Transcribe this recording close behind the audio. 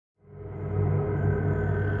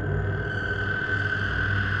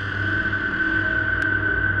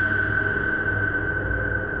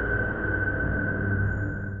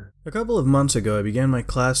A couple of months ago, I began my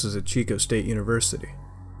classes at Chico State University.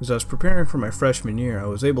 As I was preparing for my freshman year, I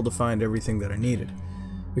was able to find everything that I needed,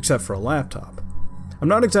 except for a laptop. I'm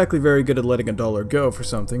not exactly very good at letting a dollar go for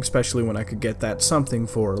something, especially when I could get that something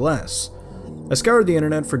for less. I scoured the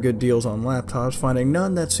internet for good deals on laptops, finding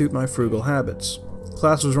none that suit my frugal habits.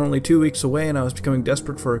 Classes were only 2 weeks away and I was becoming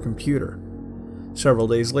desperate for a computer. Several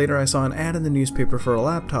days later, I saw an ad in the newspaper for a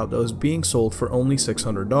laptop that was being sold for only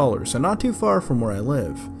 $600, and not too far from where I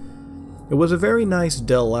live. It was a very nice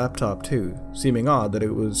Dell laptop too, seeming odd that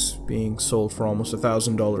it was being sold for almost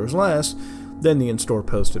 $1,000 less than the in-store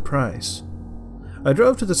posted price. I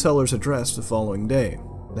drove to the seller's address the following day.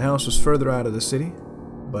 The house was further out of the city.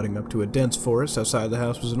 Butting up to a dense forest outside the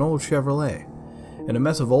house was an old Chevrolet, and a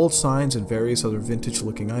mess of old signs and various other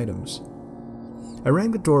vintage-looking items. I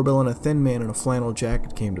rang the doorbell and a thin man in a flannel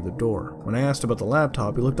jacket came to the door. When I asked about the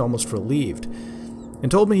laptop, he looked almost relieved, and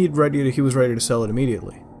told me he was ready to sell it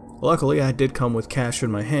immediately. Luckily, I did come with cash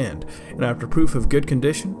in my hand, and after proof of good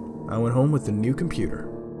condition, I went home with the new computer.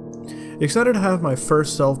 Excited to have my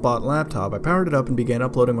first self-bought laptop, I powered it up and began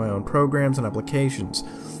uploading my own programs and applications.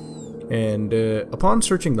 And upon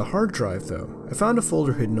searching the hard drive, though, I found a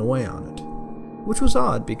folder hidden away on it. Which was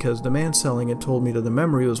odd, because the man selling it told me that the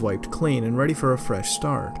memory was wiped clean and ready for a fresh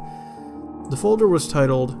start. The folder was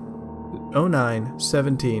titled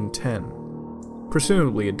 09/17/10,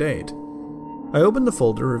 presumably a date. I opened the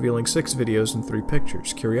folder, revealing 6 videos and 3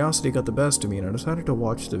 pictures. Curiosity got the best of me and I decided to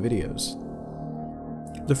watch the videos.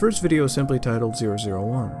 The first video is simply titled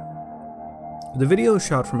 001. The video is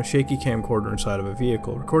shot from a shaky camcorder inside of a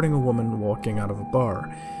vehicle, recording a woman walking out of a bar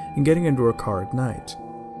and getting into her car at night.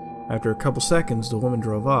 After a couple seconds, the woman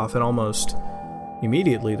drove off, and almost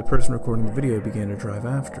immediately, the person recording the video began to drive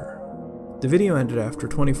after. The video ended after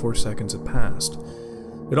 24 seconds had passed.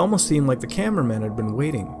 It almost seemed like the cameraman had been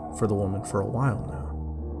waiting for the woman for a while now.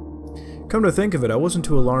 Come to think of it, I wasn't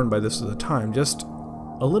too alarmed by this at the time, just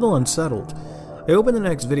a little unsettled. I opened the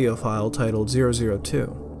next video file titled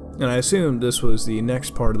 002, and I assumed this was the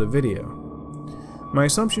next part of the video. My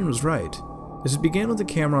assumption was right, as it began with the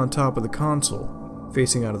camera on top of the console,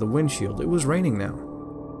 facing out of the windshield. It was raining now,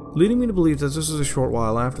 leading me to believe that this was a short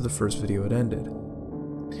while after the first video had ended.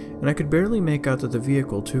 And I could barely make out that the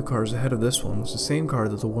vehicle 2 cars ahead of this one was the same car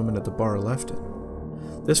that the woman at the bar left in.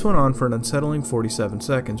 This went on for an unsettling 47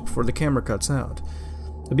 seconds before the camera cuts out.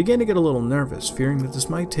 I began to get a little nervous, fearing that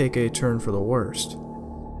this might take a turn for the worst.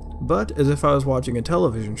 But, as if I was watching a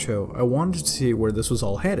television show, I wanted to see where this was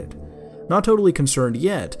all headed. Not totally concerned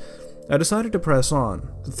yet, I decided to press on.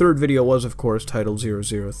 The third video was, of course, titled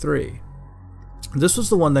 003. This was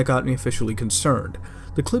the one that got me officially concerned.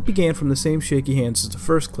 The clip began from the same shaky hands as the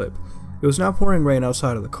first clip. It was now pouring rain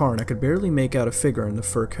outside of the car, and I could barely make out a figure in the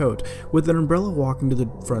fur coat with an umbrella walking to the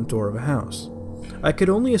front door of a house. I could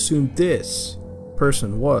only assume this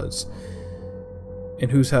person was,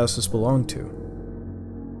 and whose house this belonged to.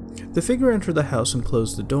 The figure entered the house and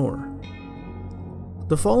closed the door.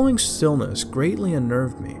 The following stillness greatly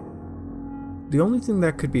unnerved me. The only thing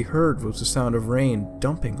that could be heard was the sound of rain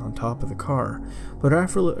dumping on top of the car, but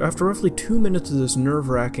after roughly 2 minutes of this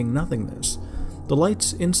nerve-wracking nothingness, the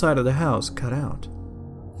lights inside of the house cut out.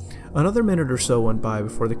 Another minute or so went by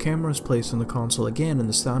before the camera was placed on the console again and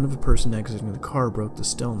the sound of a person exiting the car broke the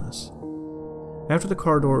stillness. After the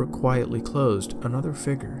car door quietly closed, another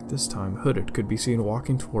figure, this time hooded, could be seen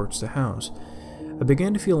walking towards the house. I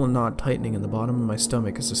began to feel a knot tightening in the bottom of my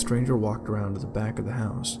stomach as the stranger walked around to the back of the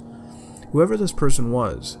house. Whoever this person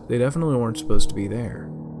was, they definitely weren't supposed to be there.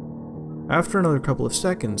 After another couple of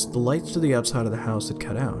seconds, the lights to the outside of the house had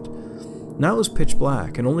cut out. Now it was pitch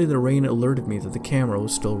black, and only the rain alerted me that the camera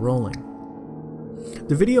was still rolling.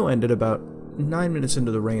 The video ended about 9 minutes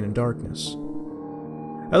into the rain and darkness.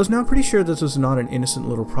 I was now pretty sure this was not an innocent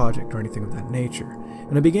little project or anything of that nature,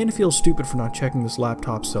 and I began to feel stupid for not checking this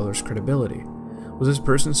laptop seller's credibility. Was this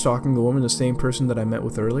person stalking the woman the same person that I met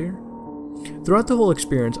with earlier? Throughout the whole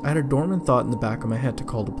experience, I had a dormant thought in the back of my head to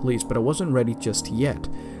call the police, but I wasn't ready just yet.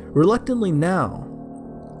 Reluctantly now,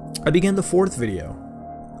 I began the 4th video,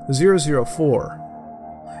 004.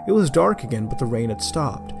 It was dark again, but the rain had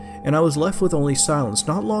stopped, and I was left with only silence.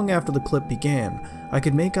 Not long after the clip began, I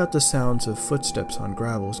could make out the sounds of footsteps on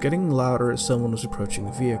gravel, getting louder as someone was approaching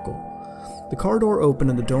the vehicle. The car door opened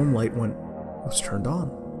and the dome light was turned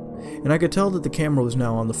on. And I could tell that the camera was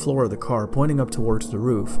now on the floor of the car, pointing up towards the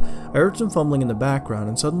roof. I heard some fumbling in the background,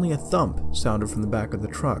 and suddenly a thump sounded from the back of the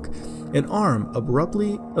truck. An arm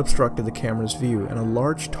abruptly obstructed the camera's view, and a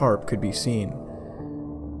large tarp could be seen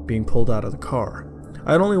being pulled out of the car.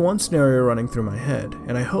 I had only one scenario running through my head,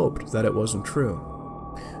 and I hoped that it wasn't true.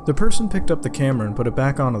 The person picked up the camera and put it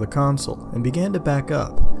back onto the console, and began to back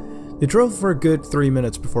up. They drove for a good 3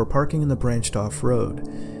 minutes before parking in the branched off road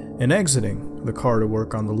and exiting the car to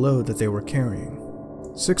work on the load that they were carrying.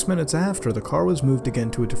 6 minutes after, the car was moved again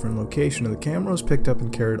to a different location and the camera was picked up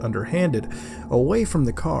and carried underhanded away from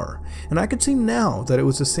the car, and I could see now that it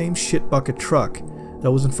was the same shit bucket truck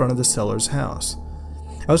that was in front of the seller's house.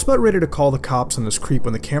 I was about ready to call the cops on this creep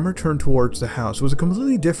when the camera turned towards the house. It was a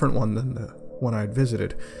completely different one than the one I had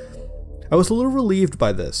visited. I was a little relieved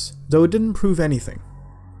by this, though it didn't prove anything.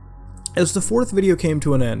 As the fourth video came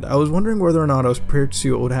to an end, I was wondering whether or not I was prepared to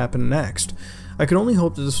see what would happen next. I could only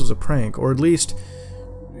hope that this was a prank, or at least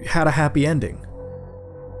had a happy ending.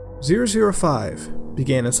 005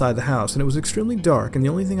 began inside the house, and it was extremely dark, and the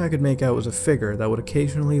only thing I could make out was a figure that would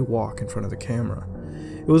occasionally walk in front of the camera.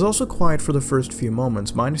 It was also quiet for the first few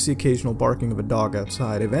moments, minus the occasional barking of a dog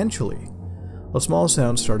outside. Eventually, a small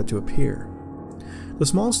sound started to appear. The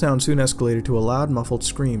small sound soon escalated to a loud, muffled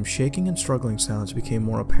scream. Shaking and struggling sounds became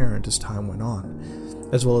more apparent as time went on,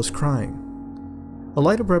 as well as crying. A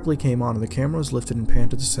light abruptly came on and the camera was lifted and panned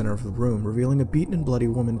to the center of the room, revealing a beaten and bloody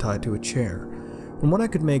woman tied to a chair. From what I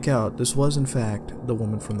could make out, this was in fact the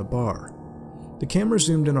woman from the bar. The camera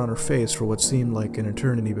zoomed in on her face for what seemed like an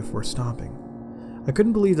eternity before stopping. I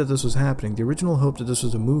couldn't believe that this was happening. The original hope that this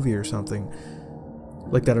was a movie or something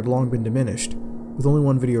like that had long been diminished, with only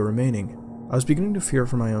one video remaining. I was beginning to fear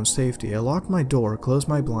for my own safety. I locked my door, closed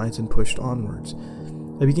my blinds, and pushed onwards.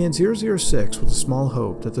 I began 006 with a small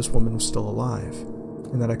hope that this woman was still alive,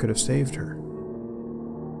 and that I could have saved her.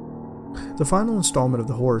 The final installment of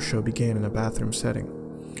the horror show began in a bathroom setting.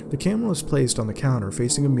 The camera was placed on the counter,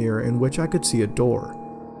 facing a mirror in which I could see a door.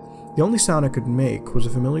 The only sound I could make was a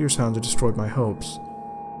familiar sound that destroyed my hopes.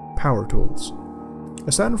 Power tools. I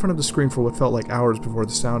sat in front of the screen for what felt like hours before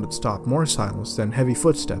the sound had stopped. More silence, then heavy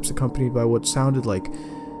footsteps, accompanied by what sounded like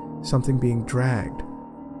something being dragged.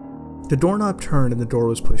 The doorknob turned and the door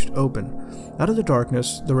was pushed open. Out of the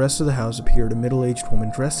darkness, the rest of the house appeared a middle-aged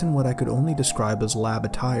woman dressed in what I could only describe as lab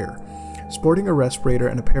attire, sporting a respirator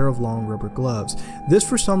and a pair of long rubber gloves. This,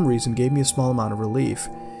 for some reason, gave me a small amount of relief.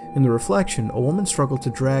 In the reflection, a woman struggled to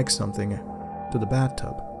drag something to the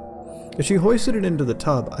bathtub. As she hoisted it into the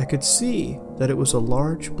tub, I could see that it was a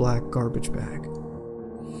large black garbage bag.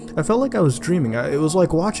 I felt like I was dreaming. It was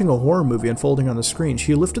like watching a horror movie unfolding on the screen.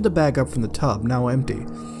 She lifted the bag up from the tub, now empty.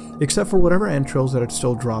 Except for whatever entrails that had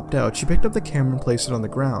still dropped out, she picked up the camera and placed it on the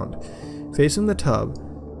ground. Facing the tub,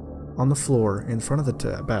 on the floor, in front of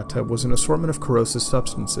the bathtub, was an assortment of corrosive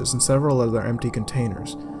substances and several other empty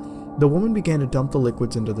containers. The woman began to dump the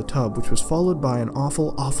liquids into the tub, which was followed by an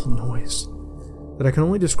awful, awful noise that I can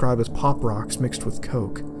only describe as pop rocks mixed with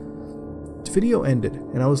coke. The video ended,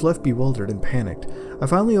 and I was left bewildered and panicked. I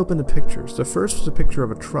finally opened the pictures. The first was a picture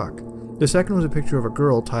of a truck. The second was a picture of a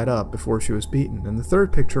girl tied up before she was beaten, and the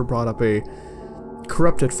third picture brought up a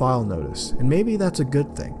corrupted file notice, and maybe that's a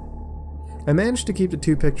good thing. I managed to keep the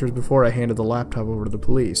two pictures before I handed the laptop over to the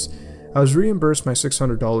police. I was reimbursed my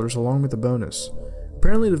 $600 along with a bonus.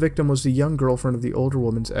 Apparently the victim was the young girlfriend of the older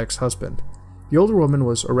woman's ex-husband. The older woman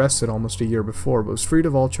was arrested almost a year before, but was freed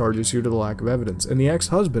of all charges due to the lack of evidence, and the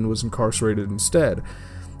ex-husband was incarcerated instead.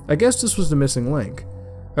 I guess this was the missing link.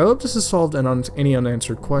 I hope this has solved any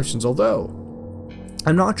unanswered questions, although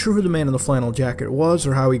I'm not sure who the man in the flannel jacket was,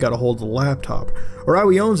 or how he got a hold of the laptop, or how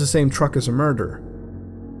he owns the same truck as a murderer.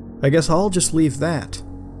 I guess I'll just leave that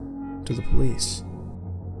to the police.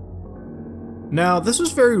 Now, this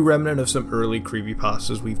was very remnant of some early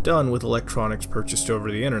creepypastas we've done with electronics purchased over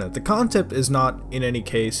the internet. The concept is not, in any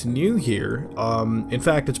case, new here. In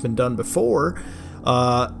fact, it's been done before,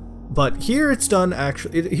 but here it's done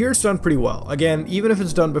here it's done pretty well. Again, even if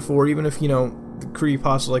it's done before, even if,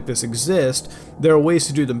 creepypastas like this exist, there are ways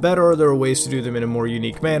to do them better, there are ways to do them in a more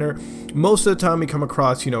unique manner. Most of the time we come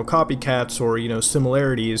across, copycats or,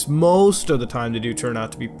 similarities. Most of the time they do turn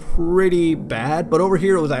out to be pretty bad, but over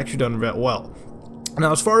here it was actually done well.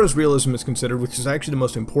 Now, as far as realism is considered, which is actually the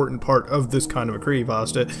most important part of this kind of a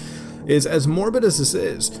creepypasta, is as morbid as this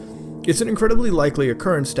is, it's an incredibly likely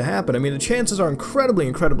occurrence to happen. I mean, the chances are incredibly,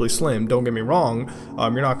 incredibly slim, don't get me wrong.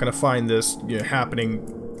 You're not going to find this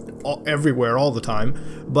happening everywhere all the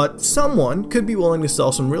time, but someone could be willing to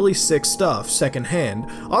sell some really sick stuff secondhand,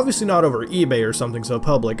 obviously not over eBay or something so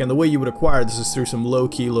public, and the way you would acquire this is through some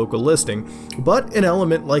low-key local listing, but an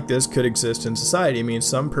element like this could exist in society. I mean,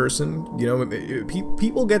 some person,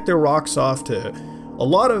 people get their rocks off to a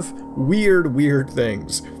lot of weird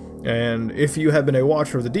things, and if you have been a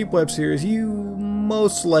watcher of the Deep Web series, you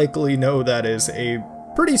most likely know that is a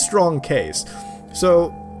pretty strong case.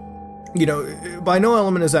 So, by no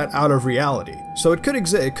element is that out of reality. So it could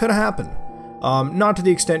exist, it could happen. Not to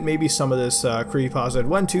the extent maybe some of this creepypasta had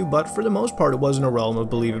went to, but for the most part it was in a realm of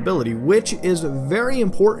believability, which is very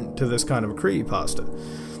important to this kind of a creepypasta.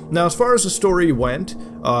 Now, as far as the story went,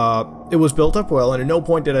 it was built up well, and at no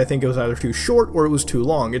point did I think it was either too short or it was too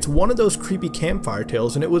long. It's one of those creepy campfire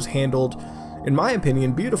tales, and it was handled, in my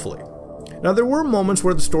opinion, beautifully. Now, there were moments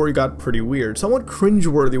where the story got pretty weird, somewhat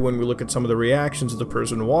cringeworthy when we look at some of the reactions of the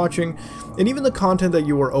person watching, and even the content that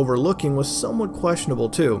you were overlooking was somewhat questionable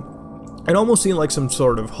too. It almost seemed like some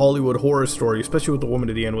sort of Hollywood horror story, especially with the woman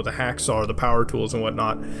at the end with the hacksaw, the power tools, and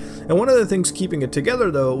whatnot. And one of the things keeping it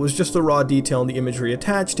together, though, was just the raw detail and the imagery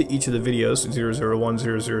attached to each of the videos, 001,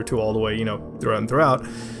 002, all the way, you know, throughout and throughout.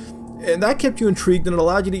 And that kept you intrigued, and it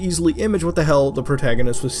allowed you to easily image what the hell the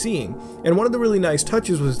protagonist was seeing. And one of the really nice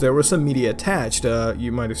touches was there was some media attached.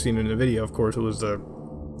 You might have seen it in the video, of course, it was a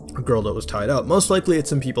girl that was tied up. Most likely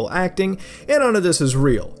it's some people acting, and none of this is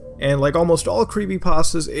real. And like almost all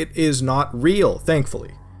creepypastas, it is not real,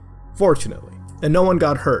 thankfully. Fortunately. And no one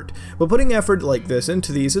got hurt. But putting effort like this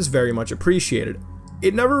into these is very much appreciated.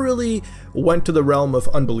 It never really went to the realm of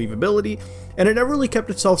unbelievability, and it never really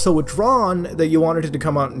kept itself so withdrawn that you wanted it to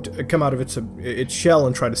come out of its shell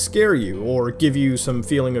and try to scare you, or give you some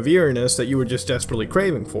feeling of eeriness that you were just desperately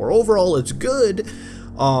craving for. Overall, it's good.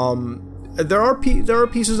 There are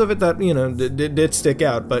pieces of it that, you know, did stick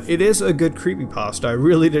out, but it is a good creepypasta. I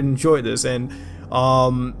really did enjoy this, and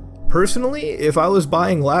personally, if I was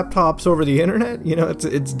buying laptops over the internet, you know,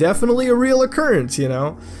 it's definitely a real occurrence, you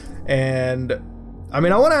know. And I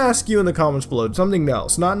mean, I want to ask you in the comments below something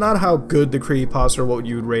else, not how good the creepypasta or what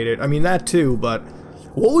you would rate it. I mean that too, but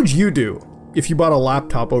what would you do if you bought a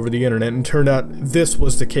laptop over the internet and turned out this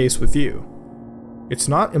was the case with you? It's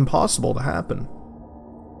not impossible to happen.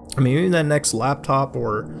 I mean, maybe that next laptop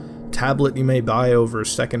or tablet you may buy over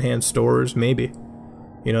secondhand stores, maybe.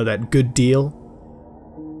 You know, that good deal.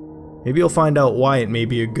 Maybe you'll find out why it may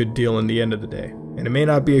be a good deal in the end of the day. And it may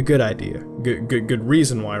not be a good idea. Good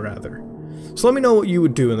reason why, rather. So let me know what you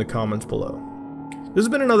would do in the comments below. This has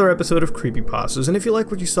been another episode of Creepypastas, and if you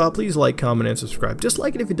like what you saw, please like, comment, and subscribe. Just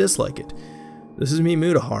like it if you dislike it. This is me,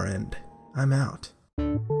 Mudahar, and I'm out.